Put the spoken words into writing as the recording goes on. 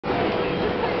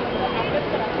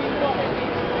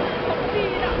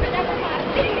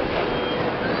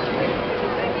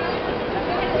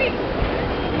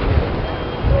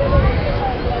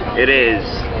It is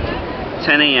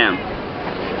 10 a.m.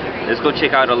 Let's go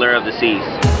check out Allure of the Seas.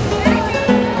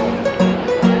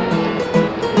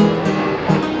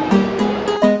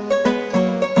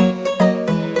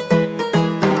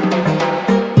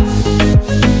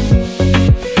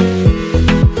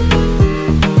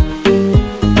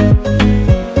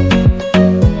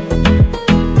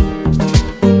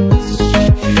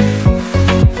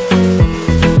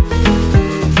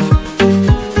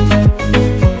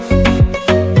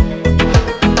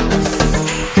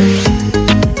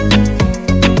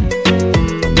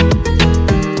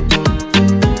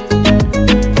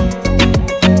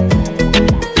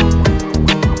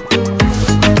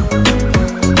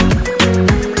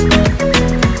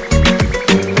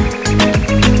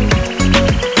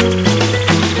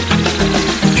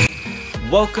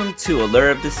 Welcome to Allure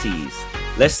of the Seas.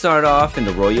 Let's start off in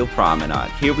the Royal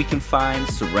Promenade. Here we can find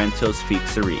Sorrento's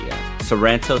Pizzeria.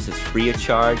 Sorrento's is free of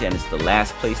charge and it's the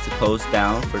last place to close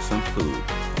down for some food.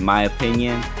 In my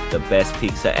opinion, the best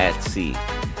pizza at sea.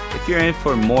 If you're in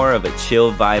for more of a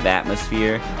chill vibe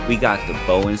atmosphere, we got the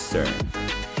Bow and Stern.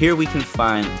 Here we can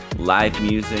find live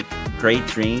music, great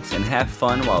drinks, and have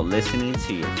fun while listening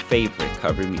to your favorite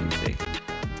cover music.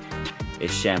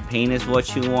 If champagne is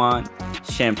what you want,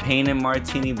 Champagne and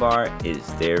Martini Bar is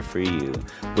there for you.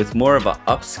 With more of an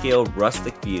upscale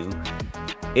rustic view,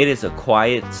 it is a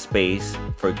quiet space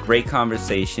for great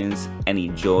conversations and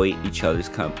enjoy each other's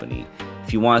company.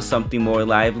 If you want something more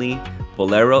lively,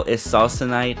 Bolero is salsa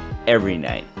night every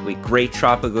night with great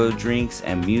tropical drinks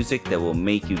and music that will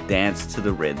make you dance to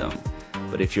the rhythm.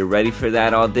 But if you're ready for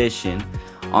that audition,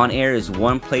 On Air is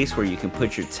one place where you can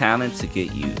put your talent to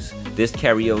good use. This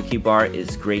karaoke bar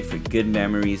is great for good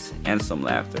memories and some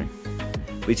laughter.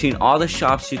 Between all the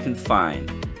shops you can find,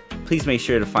 please make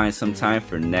sure to find some time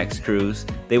for Next Cruise.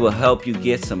 They will help you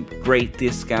get some great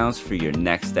discounts for your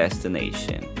next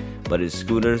destination. But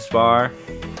Scooter's Bar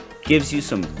gives you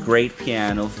some great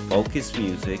piano-focused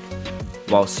music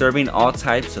while serving all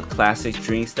types of classic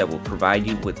drinks that will provide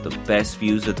you with the best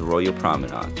views of the Royal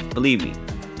Promenade. Believe me,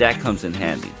 that comes in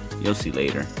handy. You'll see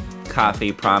later.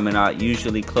 Cafe Promenade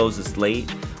usually closes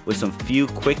late with some few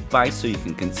quick bites so you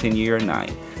can continue your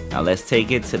night. Now let's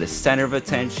take it to the center of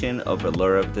attention of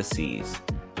Allure of the Seas,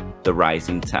 the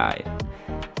Rising Tide.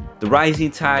 The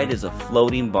Rising Tide is a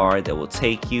floating bar that will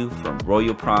take you from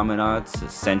Royal Promenade to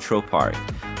Central Park.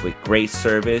 With great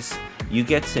service, you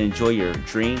get to enjoy your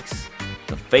drinks,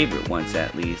 the favorite ones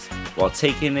at least, while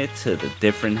taking it to the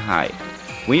different height.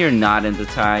 When you're not in the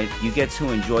tide, you get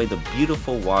to enjoy the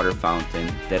beautiful water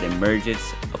fountain that emerges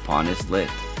upon its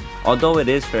lift. Although it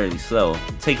is fairly slow,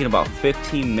 taking about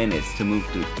 15 minutes to move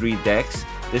through 3 decks,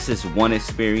 this is one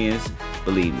experience,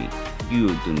 believe me,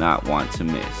 you do not want to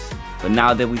miss. But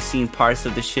now that we've seen parts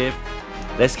of the ship,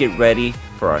 let's get ready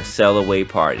for our sail away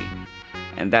party.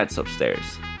 And that's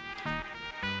upstairs.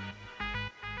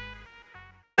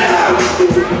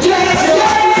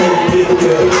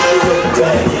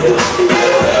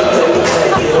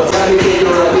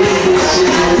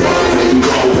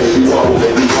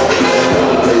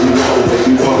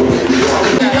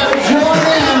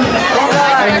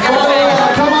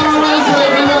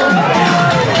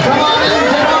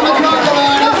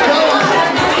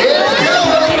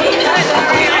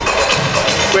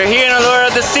 We're here in Allure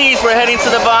of the Seas. We're heading to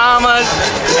the Bahamas,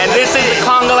 and this is the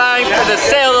conga line for the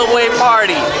sail away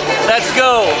party. Let's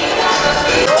go.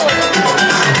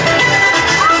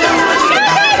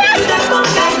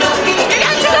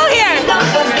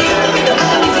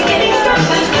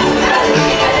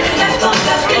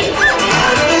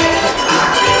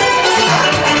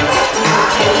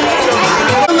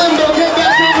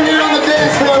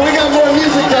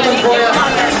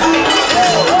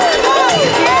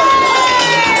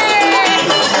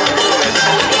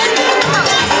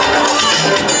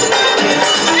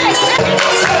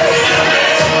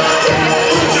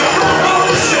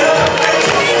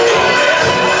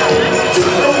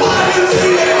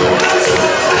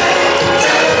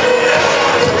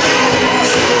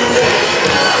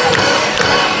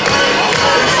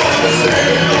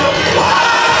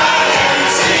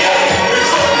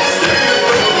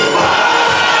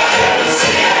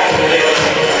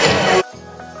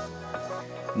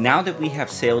 Now that we have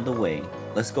sailed away,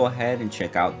 let's go ahead and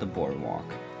check out the boardwalk.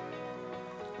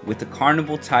 With the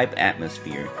carnival type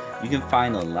atmosphere, you can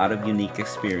find a lot of unique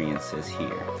experiences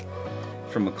here.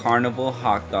 From a carnival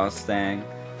hot dog stand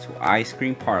to ice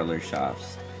cream parlor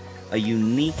shops, a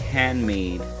unique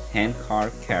handmade,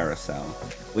 hand-carved carousel,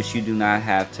 which you do not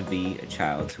have to be a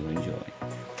child to enjoy.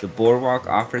 The boardwalk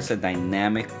offers a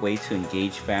dynamic way to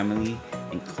engage family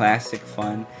in classic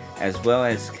fun as well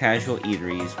as casual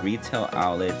eateries, retail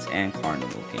outlets, and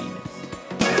carnival games.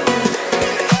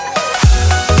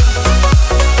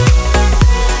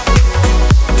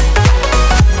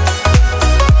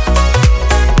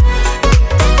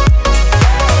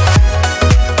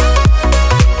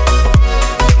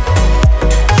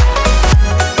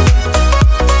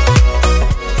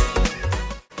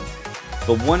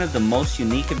 But one of the most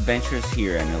unique adventures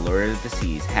here in Allure of the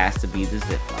Seas has to be the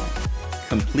zipline.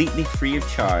 Completely free of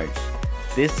charge,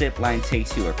 this zipline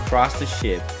takes you across the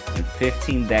ship and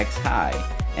 15 decks high,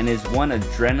 and is one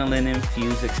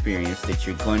adrenaline-infused experience that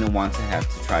you're going to want to have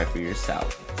to try for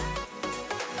yourself.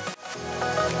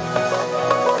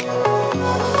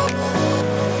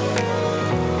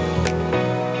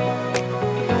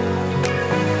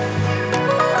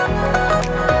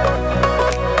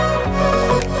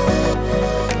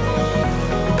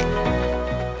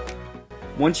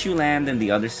 Once you land on the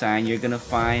other side, you're gonna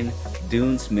find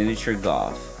Dunes Miniature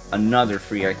Golf, another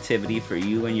free activity for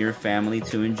you and your family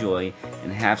to enjoy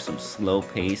and have some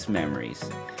slow-paced memories.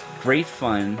 Great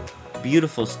fun,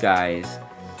 beautiful skies,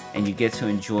 and you get to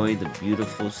enjoy the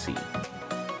beautiful sea.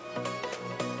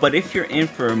 But if you're in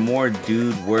for a more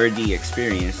dude-worthy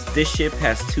experience, this ship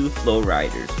has 2 flow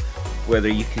riders. Whether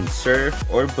you can surf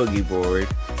or boogie board,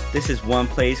 this is one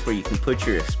place where you can put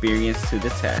your experience to the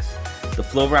test. The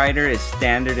flow rider is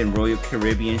standard in Royal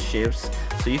Caribbean ships,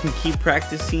 so you can keep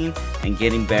practicing and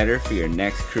getting better for your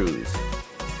next cruise.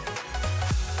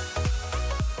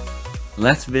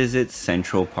 Let's visit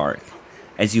Central Park.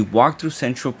 As you walk through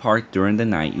Central Park during the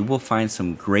night, you will find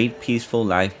some great peaceful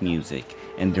live music,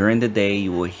 and during the day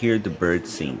you will hear the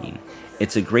birds singing.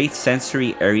 It's a great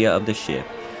sensory area of the ship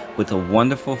with a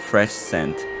wonderful fresh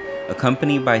scent,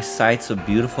 accompanied by sights of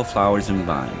beautiful flowers and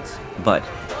vines. But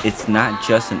it's not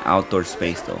just an outdoor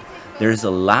space though. There's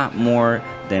a lot more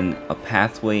than a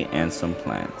pathway and some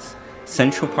plants.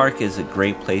 Central Park is a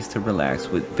great place to relax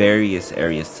with various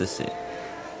areas to sit.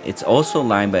 It's also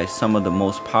lined by some of the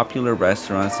most popular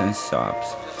restaurants and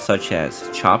shops, such as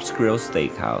Chops Grill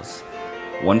Steakhouse,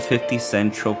 150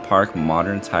 Central Park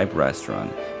Modern Type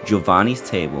Restaurant, Giovanni's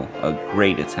Table, a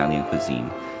great Italian cuisine,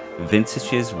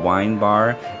 Vintage's Wine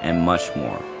Bar, and much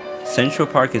more. Central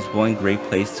Park is one great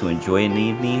place to enjoy an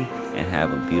evening and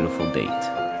have a beautiful date.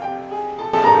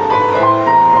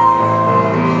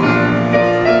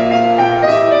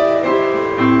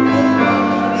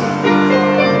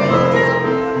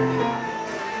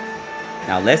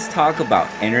 Now let's talk about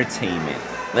entertainment.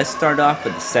 Let's start off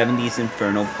with the 70s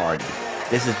Inferno Party.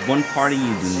 This is one party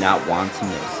you do not want to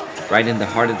miss. Right in the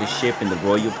heart of the ship in the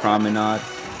Royal Promenade,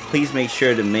 please make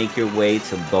sure to make your way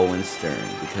to Bow and Stern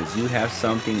because you have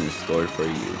something in store for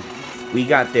you. We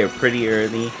got there pretty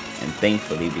early and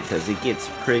thankfully because it gets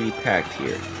pretty packed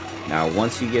here. Now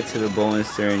once you get to the Bow and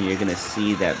Stern, you're gonna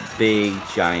see that big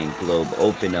giant globe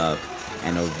open up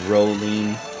and a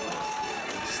rolling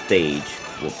stage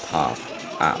will pop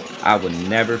out. I would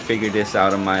never figure this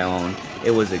out on my own.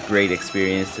 It was a great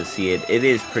experience to see it. It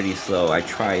is pretty slow. I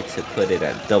tried to put it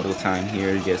at double time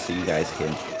here just so you guys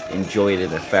can enjoy it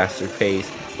at a faster pace,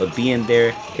 but being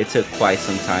there, it took quite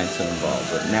some time to involve.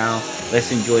 But now,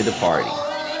 let's enjoy the party.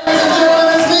 And I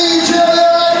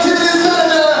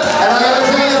gotta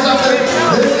tell you something,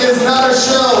 this is not a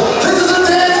show, this is a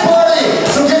dance party!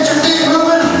 So get your feet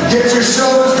moving, get your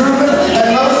shoulders grooving,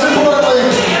 and most importantly,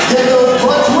 get those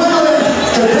butts wiggling,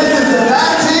 because this is the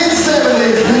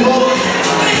 1970s, people!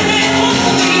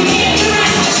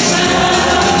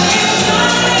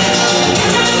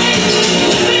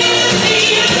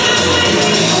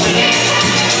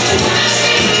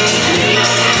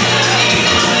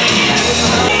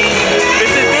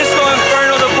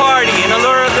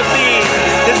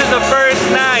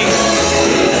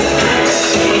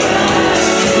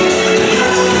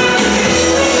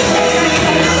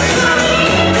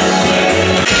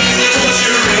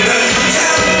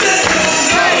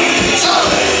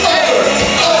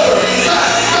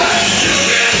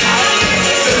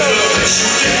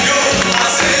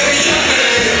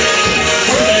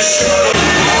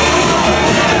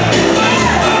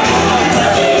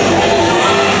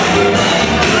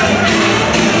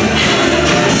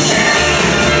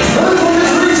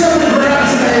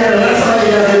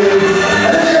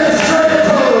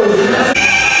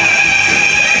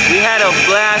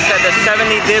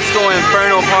 Disco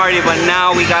Inferno party, but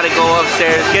now we gotta go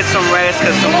upstairs, get some rest,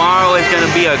 because tomorrow is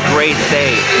gonna be a great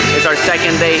day. It's our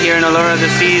second day here in Allure of the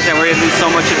Seas, and we're gonna do so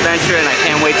much adventure, and I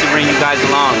can't wait to bring you guys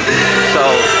along. So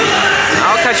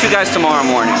I'll catch you guys tomorrow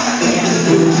morning.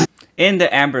 In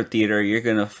the Amber Theater, you're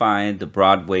gonna find the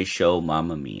Broadway show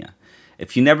Mamma Mia.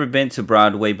 If you've never been to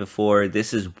Broadway before,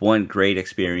 this is one great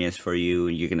experience for you,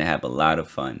 and you're going to have a lot of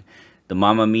fun. The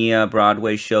Mamma Mia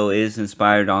Broadway show is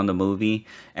inspired on the movie,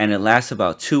 and it lasts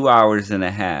about 2 hours and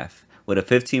a half, with a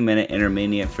 15-minute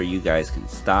intermission for you guys can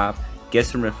stop, get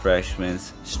some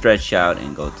refreshments, stretch out,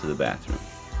 and go to the bathroom.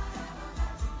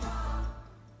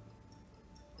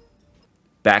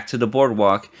 Back to the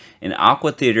boardwalk. In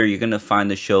Aqua Theater, you're going to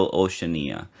find the show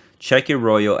Oceania. Check your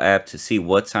Royal app to see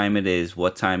what time it is,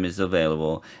 what time is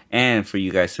available, and for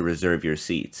you guys to reserve your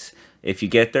seats. If you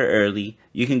get there early,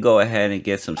 you can go ahead and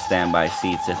get some standby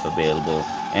seats if available.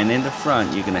 And in the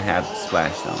front, you're going to have the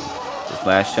splash zone. The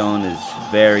splash zone is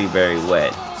very, very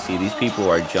wet. See, these people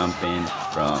are jumping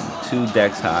from 2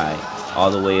 decks high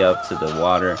all the way up to the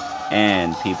water,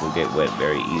 and people get wet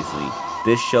very easily.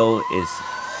 This show is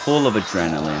full of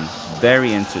adrenaline,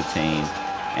 very entertained,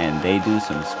 and they do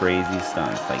some crazy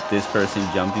stunts, like this person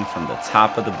jumping from the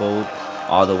top of the boat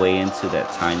all the way into that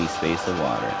tiny space of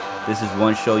water. This is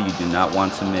one show you do not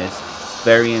want to miss. It's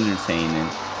very entertaining,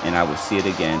 and I would see it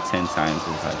again 10 times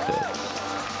if I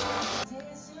could.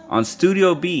 On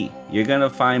Studio B, you're gonna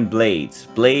find Blades.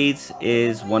 Blades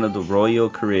is one of the Royal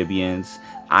Caribbean's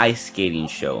ice skating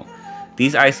show.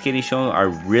 These ice skating shows are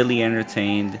really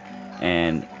entertained,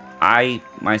 and I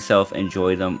myself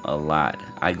enjoy them a lot.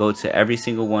 I go to every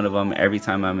single one of them every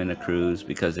time I'm in a cruise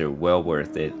because they're well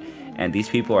worth it. And these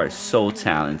people are so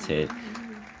talented.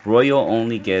 Royal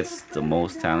only gets the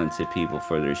most talented people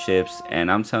for their ships.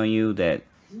 And I'm telling you that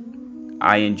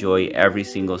I enjoy every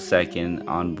single second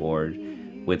on board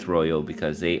with Royal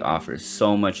because they offer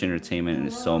so much entertainment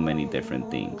and so many different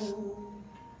things.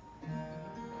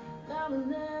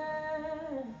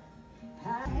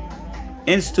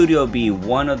 In Studio B,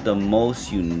 one of the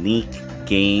most unique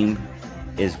game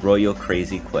is Royal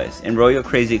Crazy Quest. In Royal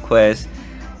Crazy Quest,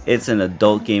 it's an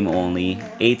adult game only,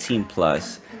 18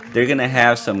 plus. They're gonna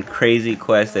have some crazy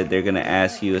quests that they're gonna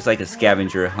ask you. It's like a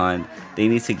scavenger hunt. They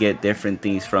need to get different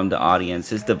things from the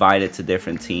audience. It's divided to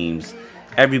different teams.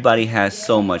 Everybody has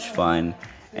so much fun,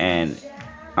 and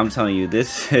I'm telling you,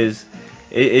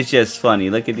 it's just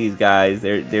funny. Look at these guys.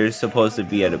 They're supposed to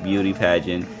be at a beauty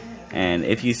pageant. And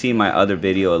if you see my other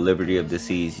video, Liberty of the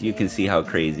Seas, you can see how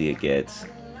crazy it gets.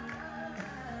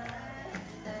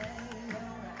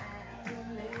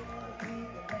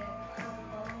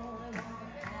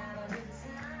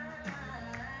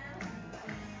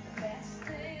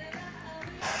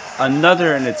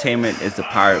 Another entertainment is the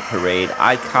Pirate Parade.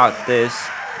 I caught this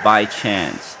by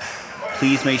chance.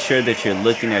 Please make sure that you're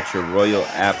looking at your Royal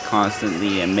app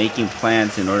constantly and making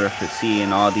plans in order to see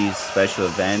in all these special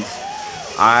events.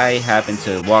 I happened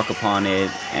to walk upon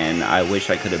it, and I wish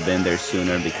I could have been there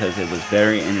sooner because it was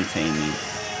very entertaining.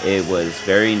 It was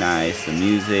very nice, the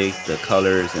music, the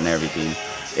colors, and everything.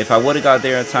 If I would have got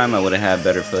there on time, I would have had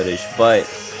better footage, but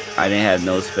I didn't have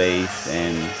no space,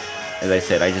 and as I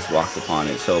said, I just walked upon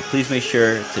it. So please make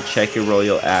sure to check your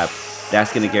Royal app.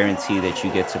 That's going to guarantee that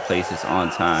you get to places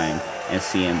on time and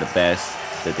seeing the best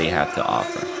that they have to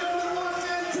offer.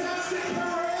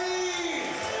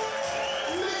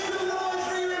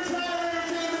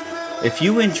 If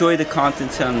you enjoy the content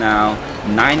till now,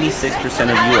 96%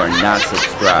 of you are not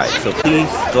subscribed. So please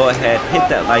go ahead, hit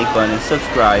that like button,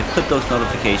 subscribe, put those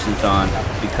notifications on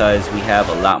because we have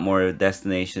a lot more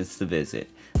destinations to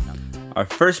visit. Our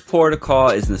first port of call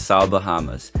is Nassau,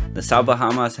 Bahamas. Nassau,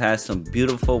 Bahamas has some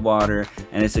beautiful water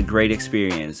and it's a great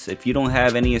experience. If you don't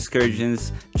have any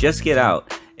excursions, just get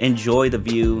out, enjoy the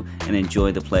view, and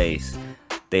enjoy the place.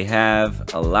 They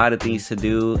have a lot of things to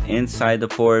do inside the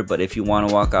port, but if you want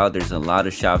to walk out, there's a lot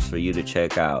of shops for you to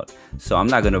check out. So I'm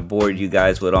not going to bore you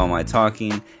guys with all my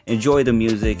talking. Enjoy the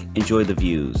music, enjoy the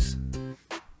views.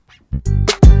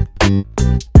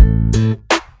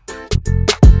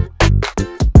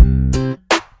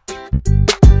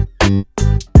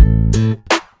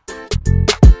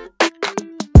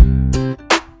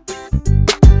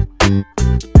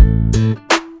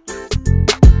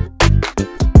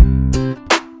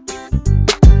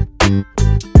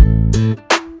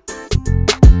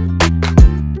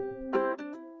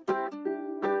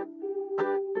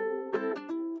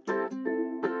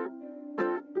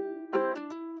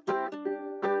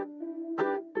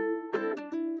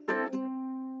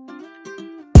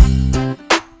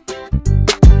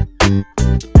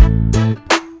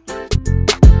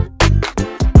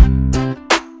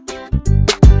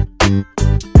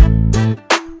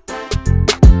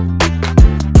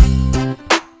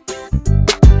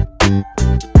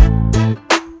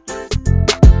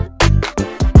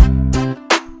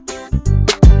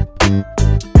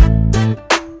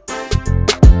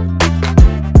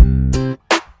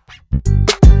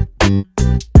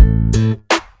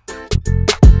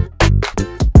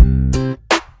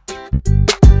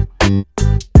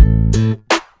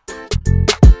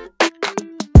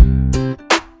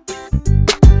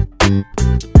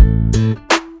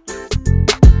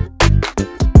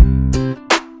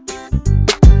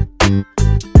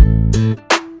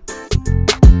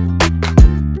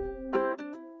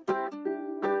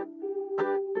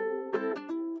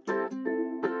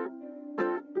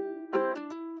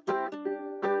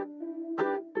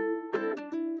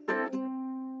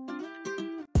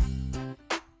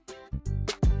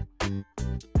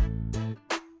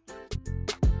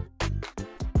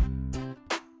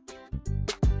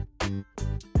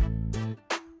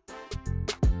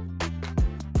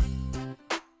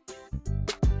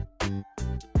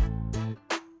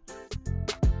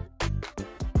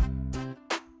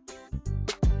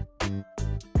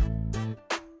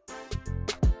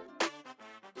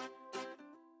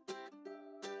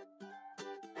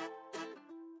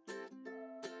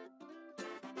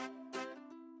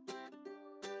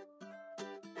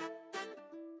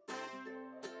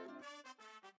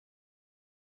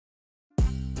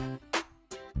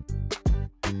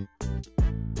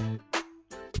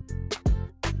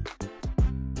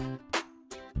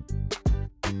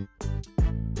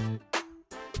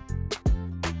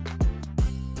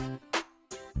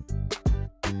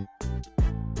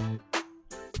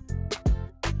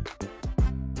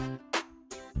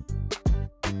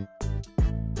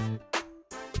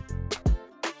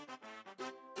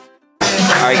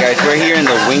 Alright guys, we're here in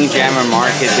the Wingjammer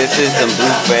Market. This is the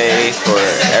buffet for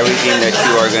everything that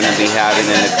you are going to be having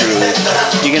in the cruise.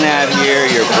 You can have here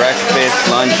your breakfast,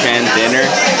 lunch, and dinner,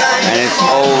 and it's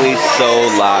always so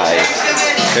live.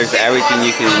 There's everything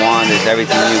you can want, there's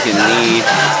everything you can need,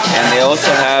 and they also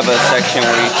have a section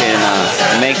where you can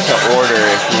make to order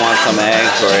if you want some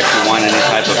eggs or if you want any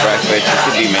type of breakfast. It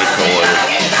could be made to order.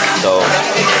 So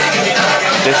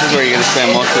this is where you're going to spend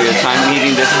most of your time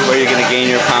eating. This is where you're going to gain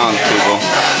your pounds, people.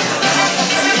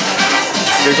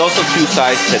 There's also two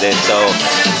sides to this, so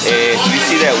if you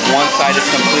see that one side is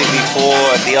completely full,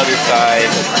 at the other side,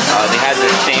 they have the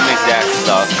same exact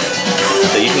stuff.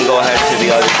 So you can go ahead to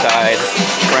the other side.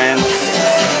 Friends,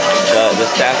 the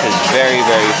staff is very,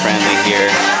 very friendly here.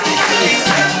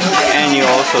 And you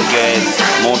also get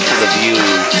most of the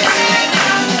views.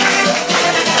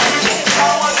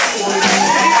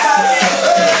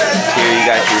 Here you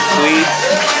got your suites.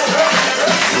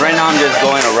 Right now I'm just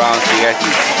going around so you guys can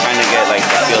kind of get like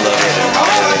the feel of it and how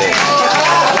big it is.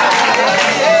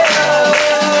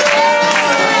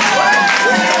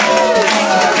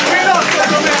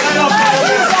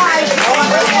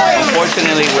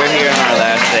 Unfortunately, we're here on our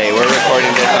last day. We're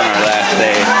recording this on our last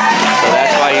day. So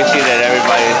that's why you see that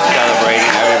everybody's celebrating,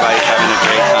 everybody's having a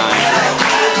great time.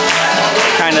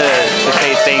 Kind of to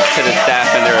say thanks to the staff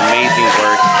and their amazing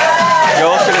work. You're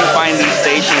also going to find these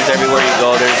stations everywhere you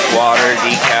go. There's water,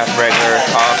 decaf, regular,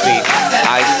 coffee,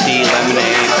 iced tea,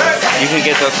 lemonade. You can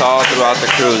get this all throughout the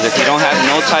cruise. If you don't have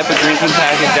no type of drinking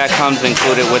package, that comes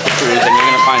included with the cruise, and you're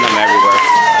going to find them everywhere.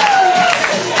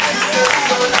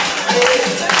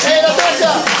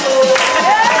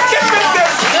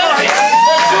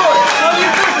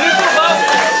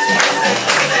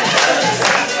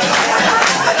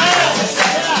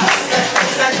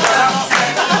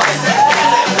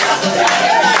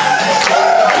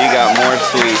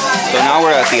 So now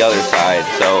we're at the other side.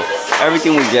 So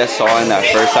everything we just saw in that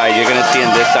first side, you're gonna see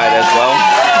in this side as well.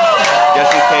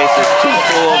 Just in case it's too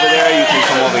full over there, you can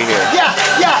come over here.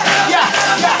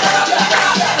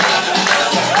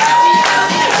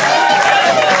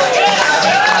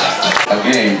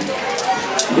 Again,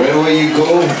 wherever you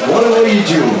go, whatever you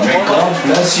do, may God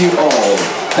bless you all.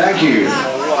 Thank you.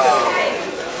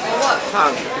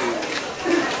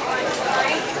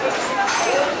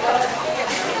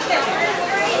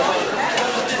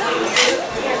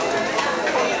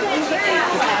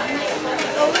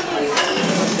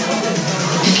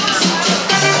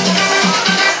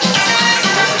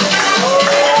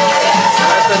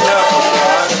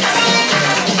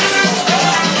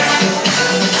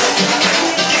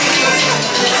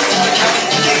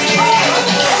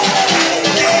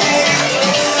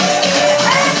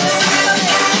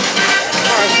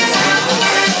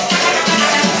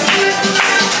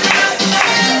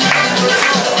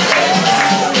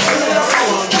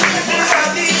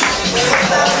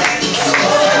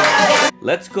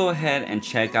 Let's go ahead and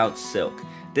check out Silk.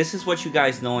 This is what you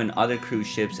guys know in other cruise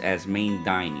ships as main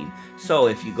dining. So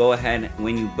if you go ahead,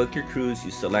 when you book your cruise,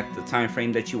 you select the time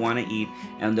frame that you want to eat,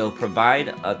 and they'll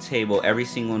provide a table every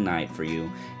single night for you,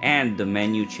 and the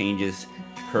menu changes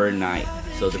per night.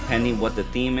 So depending what the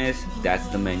theme is, that's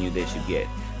the menu that you get.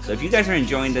 So if you guys are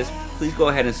enjoying this, please go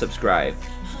ahead and subscribe.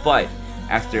 But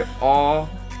after all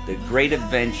the great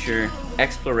adventure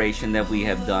exploration that we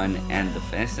have done and the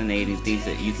fascinating things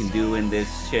that you can do in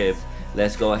this ship,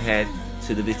 let's go ahead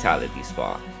to the Vitality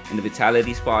Spa. In the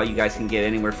Vitality Spa, you guys can get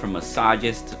anywhere from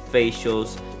massages to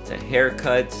facials to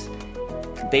haircuts.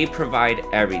 They provide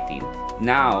everything.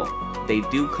 Now, they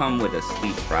do come with a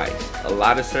steep price. A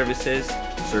lot of services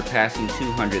surpassing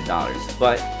 $200.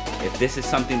 But if this is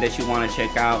something that you want to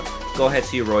check out, go ahead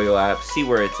to your Royal app, see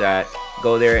where it's at.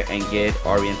 Go there and get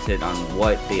oriented on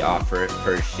what they offer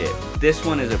per ship. This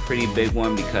one is a pretty big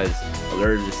one because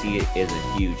Allure of the Sea is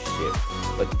a huge ship.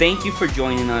 But thank you for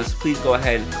joining us. Please go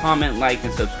ahead, comment, like,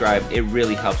 and subscribe. It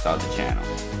really helps out the channel.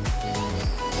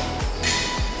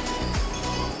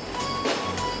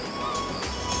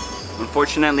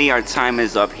 Unfortunately, our time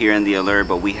is up here in the Allure,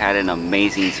 but we had an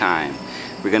amazing time.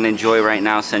 We're gonna enjoy right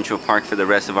now Central Park for the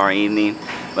rest of our evening.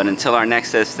 But until our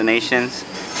next destinations,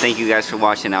 thank you guys for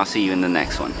watching. I'll see you in the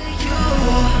next one.